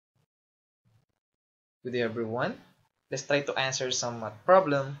Good day everyone. Let's try to answer some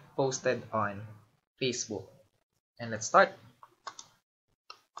problem posted on Facebook. And let's start.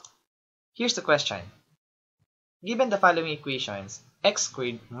 Here's the question. Given the following equations, x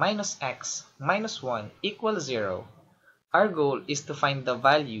squared minus x minus 1 equals 0, our goal is to find the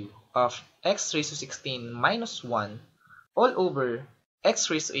value of x raised to 16 minus 1 all over x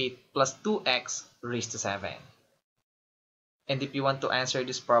raised to 8 plus 2x raised to 7. And if you want to answer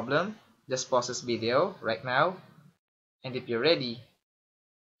this problem, just pause this video right now. And if you're ready,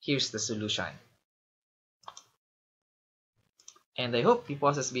 here's the solution. And I hope you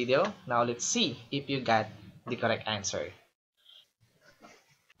pause this video. Now let's see if you got the correct answer.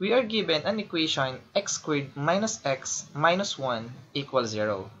 We are given an equation x squared minus x minus 1 equals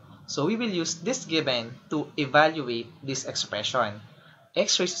 0. So we will use this given to evaluate this expression.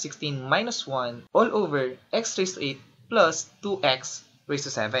 X raised to 16 minus 1 all over x raised to 8 plus 2x raised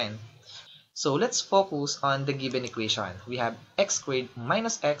to 7. So let's focus on the given equation. We have x squared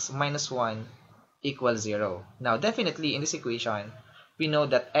minus x minus 1 equals 0. Now definitely in this equation, we know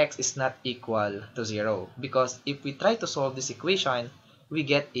that x is not equal to 0 because if we try to solve this equation, we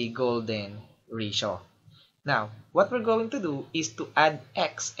get a golden ratio. Now, what we're going to do is to add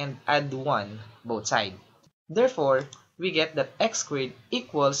x and add 1 both sides. Therefore, we get that x squared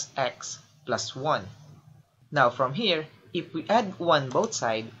equals x plus 1. Now from here, if we add 1 both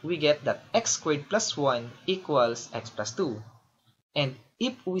sides, we get that x squared plus 1 equals x plus 2. And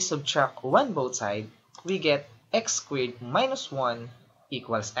if we subtract 1 both sides, we get x squared minus 1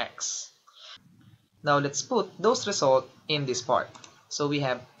 equals x. Now let's put those results in this part. So we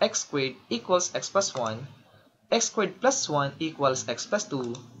have x squared equals x plus 1, x squared plus 1 equals x plus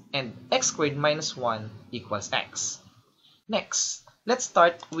 2, and x squared minus 1 equals x. Next, let's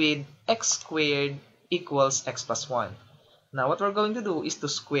start with x squared equals x plus 1. Now what we're going to do is to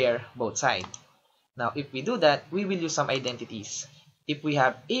square both sides. Now if we do that, we will use some identities. If we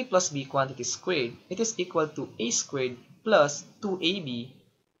have a plus b quantity squared, it is equal to a squared plus 2ab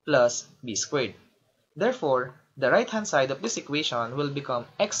plus b squared. Therefore, the right-hand side of this equation will become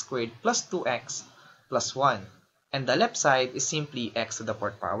x squared plus 2x plus 1. And the left side is simply x to the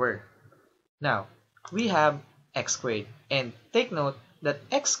 4th power. Now, we have x squared. And take note that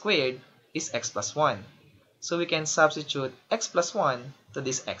x squared is x plus 1. So we can substitute x plus 1 to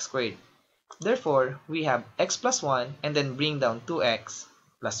this x squared. Therefore, we have x plus 1 and then bring down 2x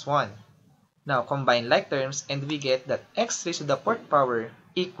plus 1. Now, combine like terms and we get that x raised to the 4th power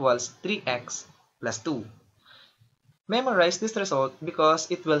equals 3x plus 2. Memorize this result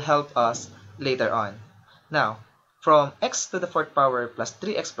because it will help us later on. Now, from x to the 4th power plus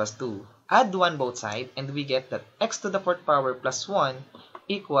 3x plus 2, add 1 both sides and we get that x to the 4th power plus 1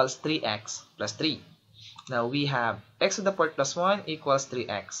 equals 3x plus 3. Now we have x to the 4th plus 1 equals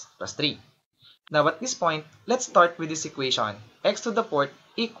 3x plus 3. Now at this point, let's start with this equation. X to the 4th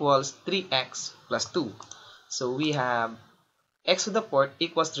equals 3x plus 2. So we have x to the 4th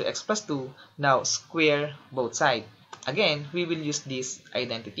equals 3x plus 2. Now square both sides. Again, we will use this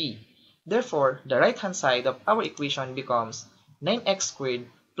identity. Therefore, the right-hand side of our equation becomes 9x squared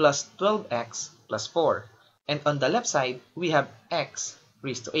plus 12x plus 4. And on the left side, we have x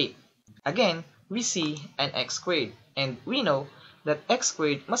raised to 8. Again, we see an x squared. And we know that x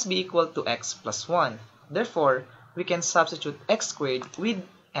squared must be equal to x plus 1. Therefore, we can substitute x squared with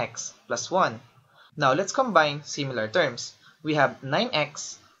x plus 1. Now, let's combine similar terms. We have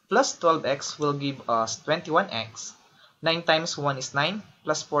 9x plus 12x will give us 21x. 9 times 1 is 9,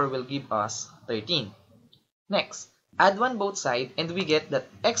 plus 4 will give us 13. Next, add 1 both sides and we get that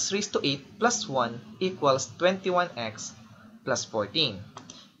x raised to 8 plus 1 equals 21x plus 14.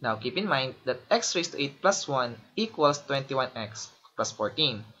 Now keep in mind that x raised to 8 plus 1 equals 21x plus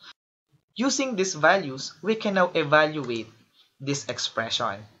 14. Using these values, we can now evaluate this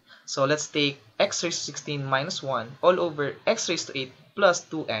expression. So let's take x raised to 16 minus 1 all over x raised to 8 plus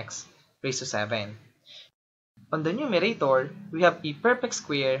 2x raised to 7. On the numerator, we have a perfect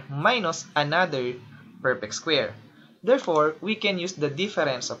square minus another perfect square. Therefore, we can use the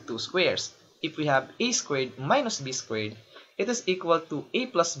difference of two squares. If we have a squared minus b squared, it is equal to a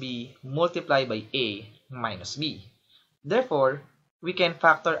plus b multiplied by a minus b. Therefore, we can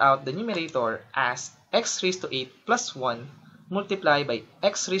factor out the numerator as x raised to 8 plus 1 multiplied by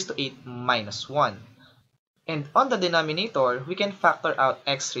x raised to 8 minus 1. And on the denominator, we can factor out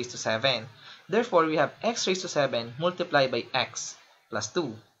x raised to 7. Therefore, we have x raised to 7 multiplied by x plus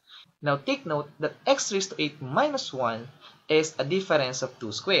 2. Now take note that x raised to 8 minus 1 is a difference of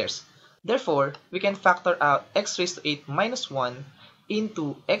two squares. Therefore, we can factor out x raised to 8 minus 1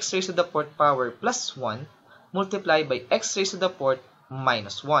 into x raised to the 4th power plus 1 multiplied by x raised to the 4th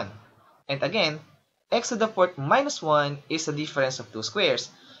minus 1. And again, x to the fourth minus 1 is the difference of two squares.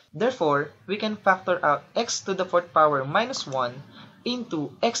 Therefore, we can factor out x to the fourth power minus 1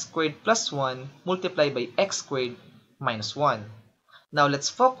 into x squared plus 1 multiplied by x squared minus 1. Now let's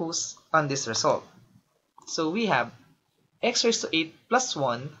focus on this result. So we have x raised to 8 plus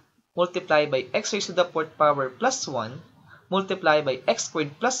 1 multiplied by x raised to the fourth power plus 1 multiplied by x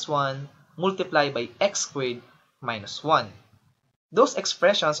squared plus 1 multiplied by x squared minus 1. Those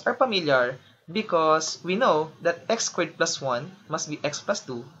expressions are familiar because we know that x squared plus 1 must be x plus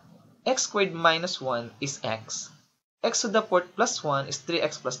 2, x squared minus 1 is x to the fourth plus 1 is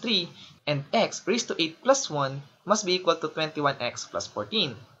 3x plus 3, and x raised to 8 plus 1 must be equal to 21x plus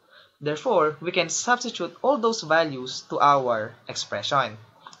 14. Therefore, we can substitute all those values to our expression.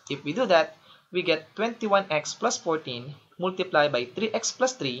 If we do that, we get 21x plus 14 multiplied by 3x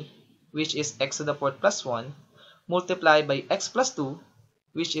plus 3, which is x to the fourth plus 1, multiplied by x plus 2,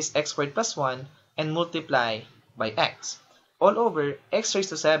 which is x squared plus 1, and multiply by x, all over x raised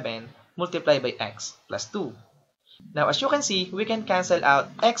to 7 multiplied by x plus 2. Now, as you can see, we can cancel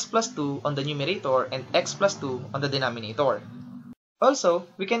out x plus 2 on the numerator and x plus 2 on the denominator. Also,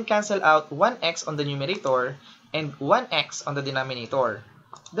 we can cancel out 1x on the numerator and 1x on the denominator.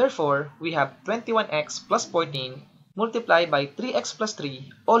 Therefore, we have 21x plus 14 multiplied by 3x plus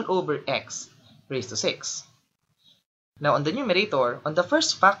 3 all over x raised to 6. Now, on the numerator, on the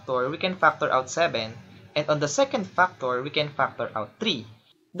first factor, we can factor out 7, and on the second factor, we can factor out 3.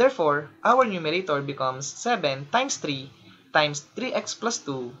 Therefore, our numerator becomes 7 times 3 times 3x plus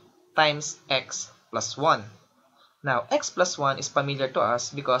 2 times x plus 1. Now, x plus 1 is familiar to us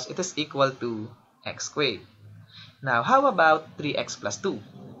because it is equal to x squared. Now, how about 3x plus 2?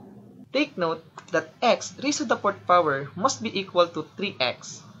 Take note that x raised to the fourth power must be equal to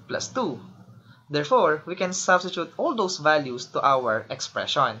 3x plus 2. Therefore, we can substitute all those values to our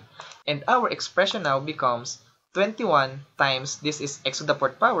expression. And our expression now becomes 21 times this is x to the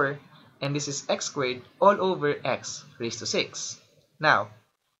fourth power and this is x squared all over x raised to 6. Now,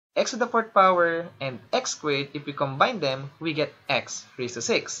 x to the fourth power and x squared, if we combine them, we get x raised to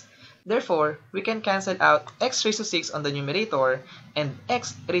 6. Therefore, we can cancel out x raised to 6 on the numerator and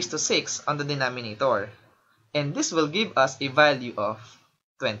x raised to 6 on the denominator. And this will give us a value of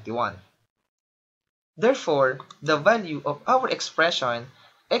 21. Therefore, the value of our expression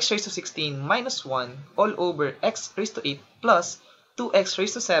x raised to 16 minus 1 all over x raised to 8 plus 2x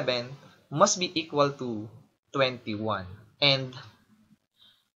raised to 7 must be equal to 21. And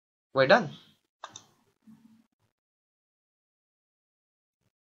we're done.